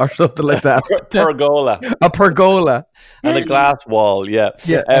pagoda or something like that. Pergola. A pergola. And a glass wall, yeah.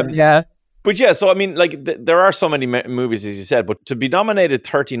 Yeah. But yeah, so I mean, like, there are so many movies, as you said, but to be nominated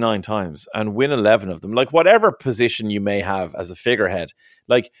 39 times and win 11 of them, like, whatever position you may have as a figurehead,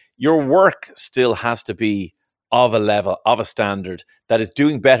 like, your work still has to be of a level, of a standard that is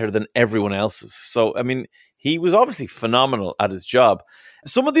doing better than everyone else's. So, I mean, he was obviously phenomenal at his job.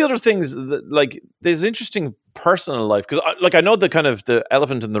 Some of the other things, like, there's interesting personal life, because, like, I know the kind of the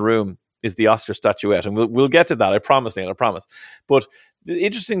elephant in the room is the Oscar statuette, and we'll get to that. I promise, Neil. I promise. But the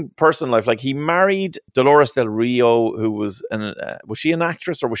interesting personal life, like, he married Dolores Del Rio, who was was she an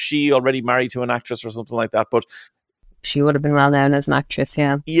actress, or was she already married to an actress or something like that? But she would have been well known as an actress,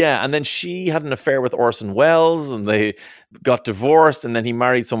 yeah. Yeah, and then she had an affair with Orson Welles, and they got divorced, and then he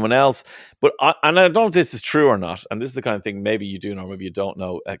married someone else. But and I don't know if this is true or not, and this is the kind of thing maybe you do know, maybe you don't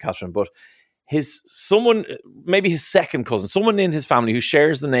know, Catherine, but maybe his second cousin, someone in his family who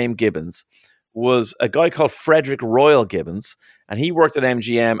shares the name Gibbons, was a guy called Frederick Royal Gibbons, and he worked at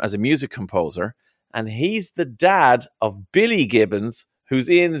MGM as a music composer, and he's the dad of Billy Gibbons, who's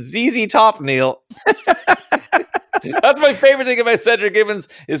in ZZ Top, Neil. That's my favorite thing about Cedric Gibbons,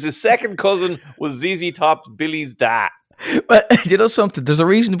 is his second cousin was ZZ Top's Billy's dad. But you know something? There's a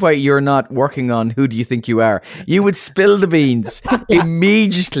reason why you're not working on Who Do You Think You Are. You would spill the beans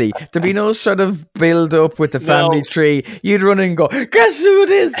immediately. There'd be no sort of build up with the family tree. You'd run in and go, guess who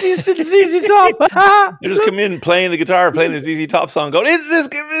it is? He's ZZ Top. You just come in playing the guitar, playing the ZZ Top song, going, "Is this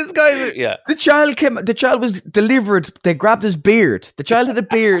guy?" Yeah. The child was delivered. They grabbed his beard. The child had a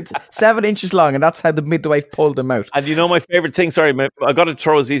beard 7 inches long, and that's how the midwife pulled him out. And you know my favorite thing? Sorry, I got to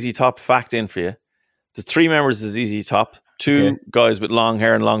throw a ZZ Top fact in for you. There's 3 members of ZZ Top, 2 guys with long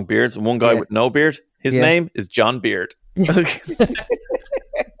hair and long beards, and 1 guy with no beard. His name is John Beard.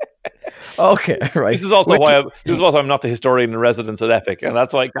 Okay, right. This is also why I'm not the historian in residence at Epic, and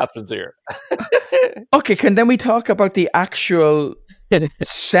that's why Catherine's here. Okay, then we talk about the actual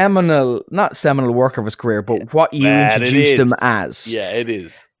not seminal work of his career, but what you introduced him as. Yeah, it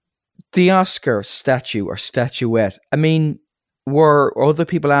is. The Oscar statue or statuette. I mean, were other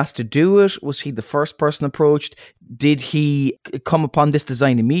people asked to do it? Was he the first person approached? Did he come upon this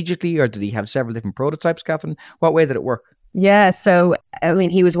design immediately, or did he have several different prototypes, Catherine? What way did it work? Yeah, so, I mean,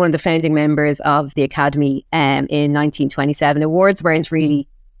 he was one of the founding members of the Academy in 1927. Awards weren't really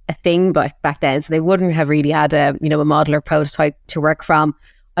a thing back then, so they wouldn't have really had a model or prototype to work from.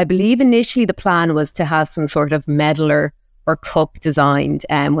 I believe initially the plan was to have some sort of medal or cup designed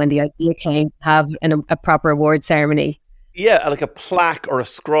when the idea came to have a proper award ceremony. Yeah, like a plaque or a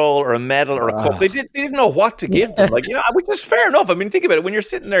scroll or a medal or a cup. They didn't know what to give them. Like, which is fair enough. I mean, think about it. When you're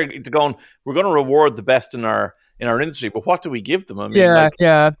sitting there going, we're going to reward the best in our industry, but what do we give them? I mean,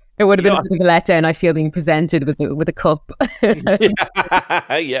 yeah. It would have been a bit of a letdown, I feel, being presented with a cup.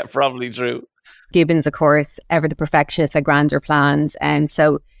 Yeah, probably true. Gibbons, of course, ever the perfectionist, had grander plans, and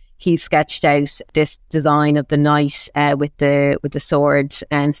so he sketched out this design of the knight with the sword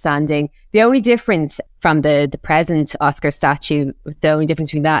and standing. The only difference from the present Oscar statue, the only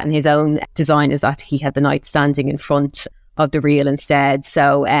difference between that and his own design is that he had the knight standing in front of the reel instead.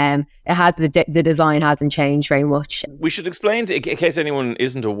 So it had the design hasn't changed very much. We should explain, in case anyone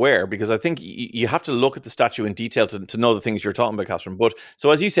isn't aware, because I think you have to look at the statue in detail to know the things you're talking about, Catherine. But so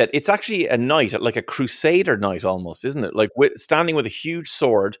as you said, it's actually a knight, like a crusader knight almost, isn't it? Like standing with a huge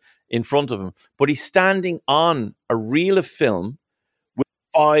sword in front of him, but he's standing on a reel of film with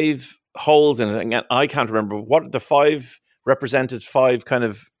 5 holes in it. And I can't remember what the 5 represented 5 kind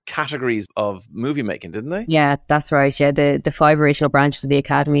of categories of movie making, didn't they? Yeah, that's right. Yeah, the 5 original branches of the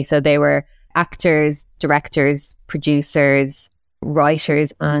Academy. So they were actors, directors, producers,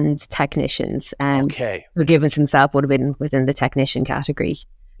 writers, and technicians. Okay. Gibbons himself would have been within the technician category.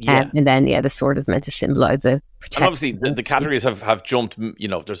 Yeah. And then, the sword is meant to symbolise the protection. And obviously, the categories have jumped,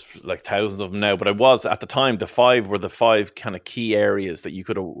 there's like thousands of them now, but at the time, the 5 were the 5 kind of key areas that you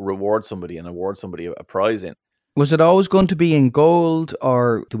could reward somebody and award somebody a prize in. Was it always going to be in gold,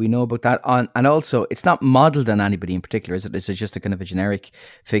 or do we know about that? And also, it's not modelled on anybody in particular, is it? Is it just a kind of a generic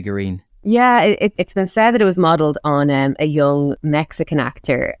figurine? Yeah, it's been said that it was modelled on a young Mexican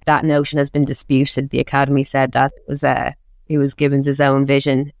actor. That notion has been disputed. The Academy said that it was Gibbons' own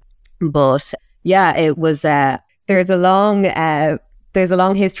vision. But yeah, it was. There's a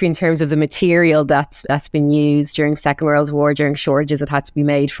long history in terms of the material that's been used during Second World War, during shortages that had to be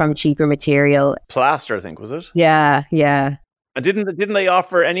made from cheaper material. Plaster, I think, was it? Yeah. And didn't they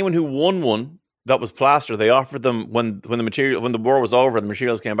offer anyone who won one that was plaster? They offered them when the war was over and the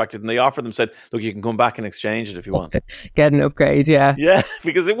materials came back. Didn't they offer them? Said, look, you can come back and exchange it if you want. Get an upgrade, yeah. Yeah,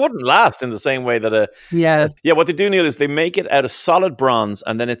 because it wouldn't last in the same way that What they do, Neil, is they make it out of solid bronze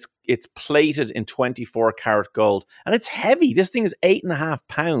and then it's plated in 24 karat gold, and it's heavy. This thing is 8.5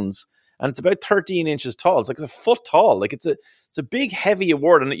 pounds and it's about 13 inches tall. It's like a foot tall. Like it's a big, heavy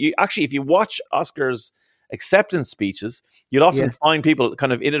award. And you actually, if you watch Oscars acceptance speeches, you'll often find people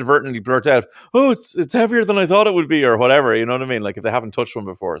kind of inadvertently blurt out, "Oh, it's heavier than I thought it would be," or whatever. You know what I mean? Like if they haven't touched one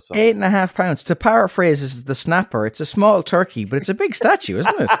before. So 8.5 pounds. To paraphrase is the Snapper. It's a small turkey, but it's a big statue,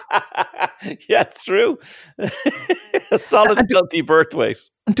 isn't it? Yeah, it's true. A solid, healthy birth weight.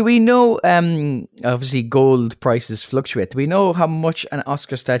 Do we know? Obviously, gold prices fluctuate. Do we know how much an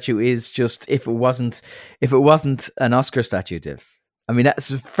Oscar statue is? Just if it wasn't an Oscar statue, Div? I mean,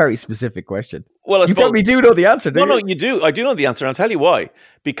 that's a very specific question. Well, you probably do know the answer, don't you? No, you do. I do know the answer, and I'll tell you why.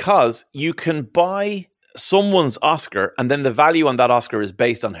 Because you can buy someone's Oscar, and then the value on that Oscar is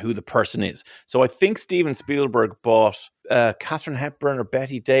based on who the person is. So I think Steven Spielberg bought Katharine Hepburn or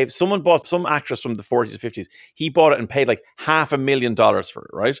Betty Davis. Someone bought some actress from the 40s or 50s. He bought it and paid like $500,000 for it,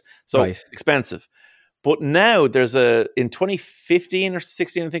 right? So expensive. But now in 2015 or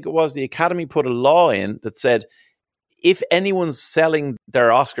 16, I think it was, the Academy put a law in that said, if anyone's selling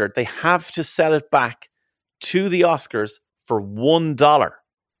their Oscar, they have to sell it back to the Oscars for $1.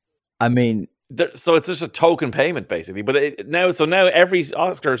 I mean, so it's just a token payment, basically. But now every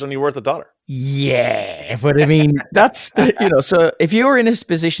Oscar is only worth $1. Yeah, but I mean, that's So if you're in a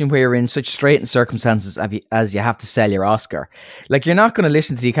position where you're in such straitened circumstances as you have to sell your Oscar, like you're not going to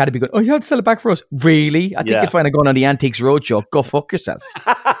listen to the Academy going, "Oh, you had to sell it back for us." Really? I think you'd find it going on the Antiques Roadshow. Go fuck yourself.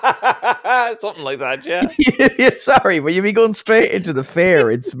 Something like that, yeah. Yeah. Sorry, but you'd be going straight into the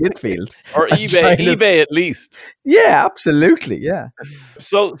fair in Smithfield or eBay at least. Yeah, absolutely. Yeah.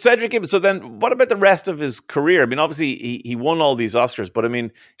 So Cedric Gibbons. So then, what about the rest of his career? I mean, obviously he won all these Oscars, but I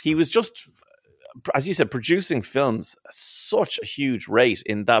mean, he was just, as you said, producing films at such a huge rate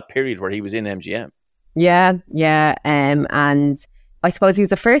in that period where he was in MGM. Yeah. And I suppose he was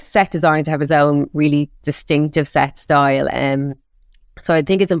the first set designer to have his own really distinctive set style. So I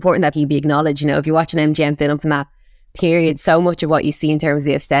think it's important that he be acknowledged. If you watch an MGM film from that period, so much of what you see in terms of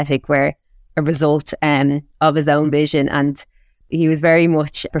the aesthetic were a result of his own vision, and he was very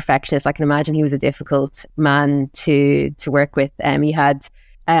much a perfectionist. I can imagine he was a difficult man to work with. He had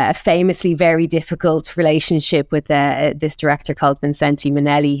a famously very difficult relationship with this director called Vincente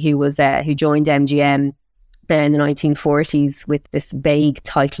Minnelli, who joined MGM in the 1940s with this vague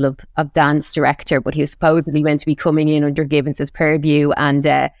title of dance director, but he was supposedly meant to be coming in under Gibbons' purview, and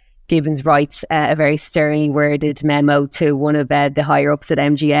Gibbons writes a very sternly worded memo to one of the higher-ups at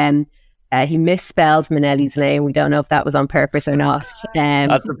MGM He misspelled Minnelli's name. We don't know if that was on purpose or not.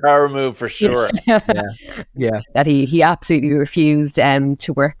 That's a power move for sure. Yeah. That he absolutely refused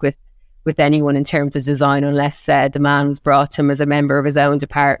to work with anyone in terms of design unless the man was brought to him as a member of his own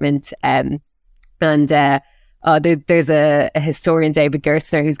department. There's a historian, David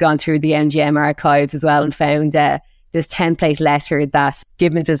Gerstner, who's gone through the MGM archives as well and found this template letter that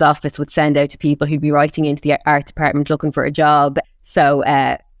Gibbons' office would send out to people who'd be writing into the art department looking for a job. So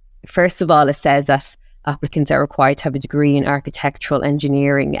first of all, it says that applicants are required to have a degree in architectural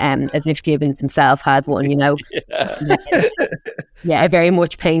engineering, as if Gibbons himself had one, you know. I very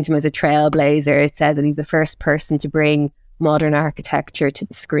much paint him as a trailblazer. It said that he's the first person to bring modern architecture to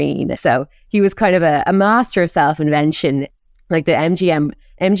the screen. So he was kind of a master of self-invention. Like the MGM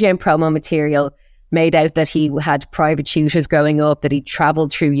promo material made out that he had private tutors growing up, that he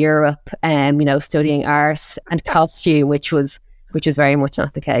travelled through Europe, studying art and costume, which is very much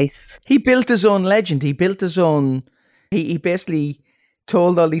not the case. He built his own legend. He built his own. He basically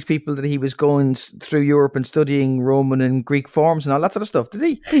told all these people that he was going through Europe and studying Roman and Greek forms and all that sort of stuff. Did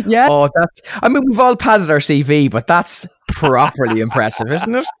he? Yeah. Oh, we've all padded our CV, but that's properly impressive,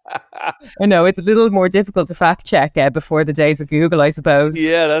 isn't it? I know, it's a little more difficult to fact check before the days of Google, I suppose.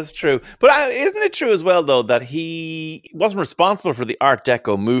 Yeah, that's true. But isn't it true as well, though, that he wasn't responsible for the Art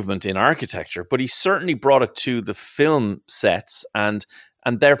Deco movement in architecture, but he certainly brought it to the film sets and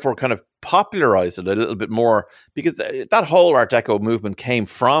therefore kind of popularized it a little bit more, because that whole Art Deco movement came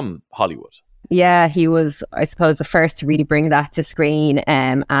from Hollywood. Yeah, he was, I suppose, the first to really bring that to screen.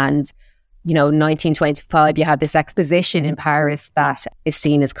 And 1925, you have this exposition in Paris that is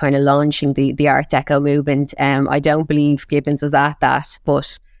seen as kind of launching the Art Deco movement. I don't believe Gibbons was at that,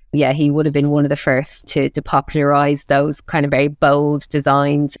 but yeah, he would have been one of the first to popularize those kind of very bold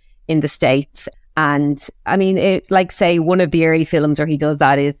designs in the States. And I mean, say one of the early films where he does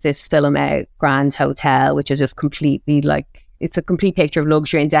that is this film, Grand Hotel, which is just completely it's a complete picture of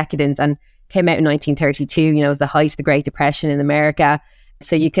luxury and decadence, and came out in 1932, it was the height of the Great Depression in America.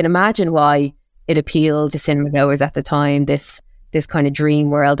 So you can imagine why it appealed to cinema goers at the time, this kind of dream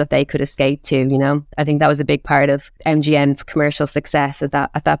world that they could escape to, I think that was a big part of MGM's commercial success at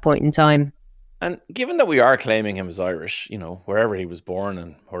that point in time. And given that we are claiming him as Irish, wherever he was born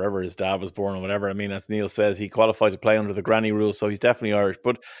and wherever his dad was born or whatever, I mean, as Neil says, he qualified to play under the granny rule, so he's definitely Irish.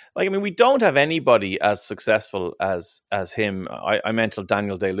 But we don't have anybody as successful as him. I mentioned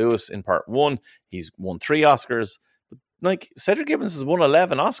Daniel Day-Lewis in part one. He's won 3 Oscars. Cedric Gibbons has won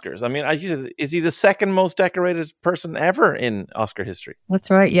 11 Oscars. I mean, is he the second most decorated person ever in Oscar history?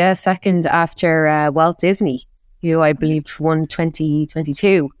 That's right, yeah. Second after Walt Disney, who I believe won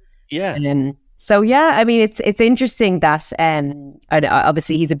 2022. Yeah. So yeah, I mean, it's interesting that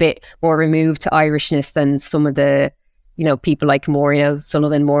obviously he's a bit more removed to Irishness than some of the people like Maureen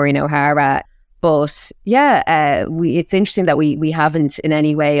Sullivan, Maureen O'Hara. But yeah, it's interesting that we haven't in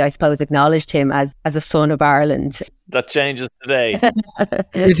any way, I suppose, acknowledged him as a son of Ireland. That changes today.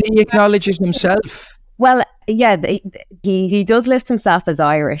 Did he acknowledge it himself? Well, yeah, he does list himself as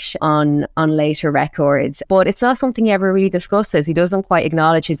Irish on later records, but it's not something he ever really discusses. He doesn't quite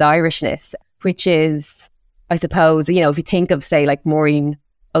acknowledge his Irishness, which is, I suppose, if you think of, say, like Maureen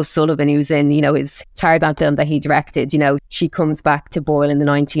O'Sullivan, who's in, his Tarzan film that he directed, she comes back to Boyle in the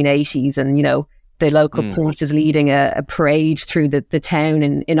 1980s and, the local police is leading a parade through the town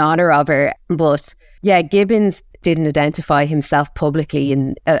in honour of her. But yeah, Gibbons didn't identify himself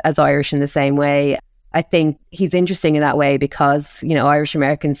publicly as Irish in the same way. I think he's interesting in that way because, Irish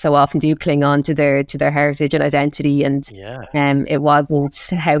Americans so often do cling on to their heritage and identity, and it wasn't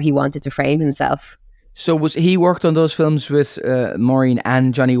how he wanted to frame himself. So he worked on those films with Maureen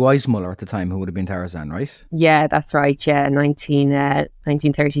and Johnny Weissmuller at the time, who would have been Tarzan, right? Yeah, that's right. Yeah,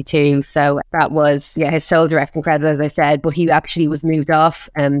 1932. So that was his sole directing credit, as I said. But he actually was moved off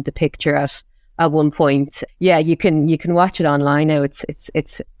the picture at one point. Yeah, you can watch it online now.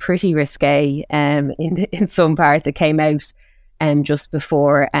 It's pretty risque. In some parts, it came out just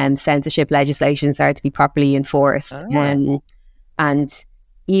before censorship legislation started to be properly enforced. And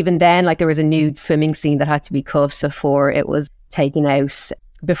even then, there was a nude swimming scene that had to be cut before it was taken out,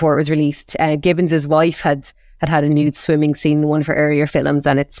 before it was released. Gibbons' wife had a nude swimming scene in one of her earlier films,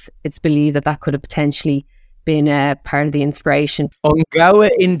 and it's believed that could have potentially been part of the inspiration. Ungawa,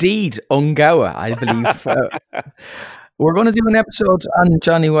 indeed. Ungawa, I believe. We're going to do an episode on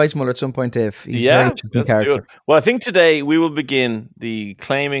Johnny Weissmuller at some point, Dave. He's let's do it. Well, I think today we will begin the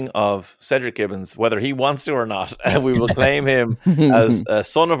claiming of Cedric Gibbons, whether he wants to or not. We will claim him as a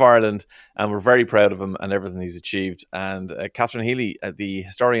son of Ireland, and we're very proud of him and everything he's achieved. And Catherine Healy, the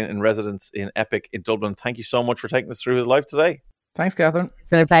historian in residence in Epic in Dublin, thank you so much for taking us through his life today. Thanks, Catherine.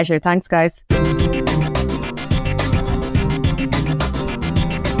 It's been a pleasure. Thanks, guys.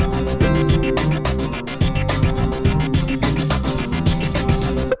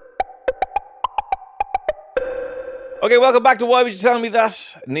 Okay, welcome back to Why Would You Tell Me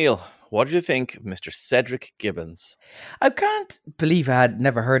That? Neil, what did you think of Mr. Cedric Gibbons? I can't believe I had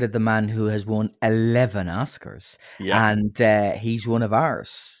never heard of the man who has won 11 Oscars. Yeah. And he's one of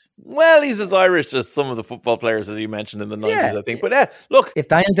ours. Well, he's as Irish as some of the football players, as you mentioned in the 90s, I think. But look. If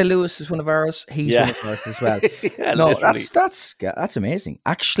Daniel Day-Lewis is one of ours, he's one of ours as well. Yeah, no, literally. that's amazing.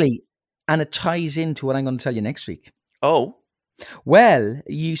 Actually, and it ties into what I'm going to tell you next week. Oh. Well,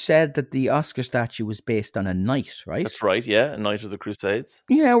 you said that the Oscar statue was based on a knight, right? That's right, yeah. A Knight of the Crusades.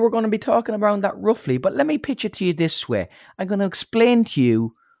 Yeah, we're going to be talking around that roughly, but let me pitch it to you this way. I'm going to explain to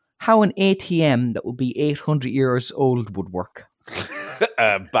you how an ATM that would be 800 years old would work.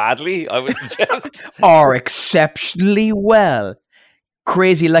 Badly, I would suggest. Or exceptionally well.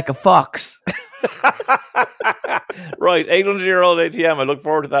 Crazy like a fox. Right, 800-year-old ATM. I look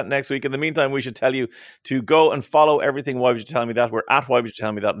forward to that next week. In the meantime, we should tell you to go and follow everything Why Would You Tell Me That? We're at Why Would You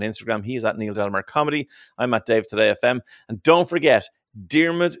Tell Me That on Instagram. He's at Neil Delmar Comedy. I'm at Dave Today FM. And don't forget,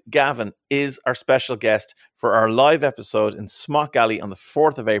 Diarmuid Gavin is our special guest for our live episode in Smock Alley on the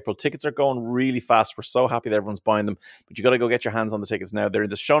 4th of April. Tickets are going really fast. We're so happy that everyone's buying them, but you got to go get your hands on the tickets now. They're in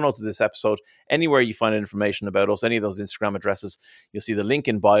the show notes of this episode. Anywhere you find information about us, any of those Instagram addresses, you'll see the link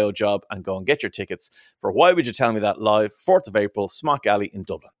in bio job, and go and get your tickets for Why Would You Tell Me That live, 4th of April, Smock Alley in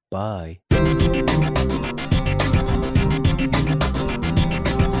Dublin. Bye.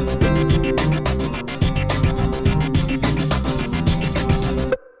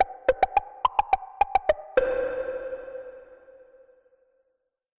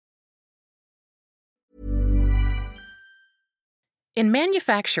 In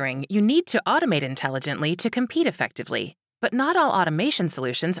manufacturing, you need to automate intelligently to compete effectively. But not all automation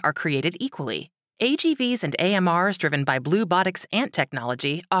solutions are created equally. AGVs and AMRs driven by Bluebotic's Ant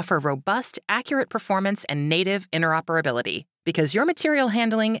technology offer robust, accurate performance and native interoperability. Because your material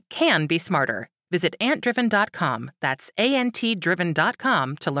handling can be smarter. Visit antdriven.com, that's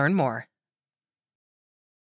ANTdriven.com, to learn more.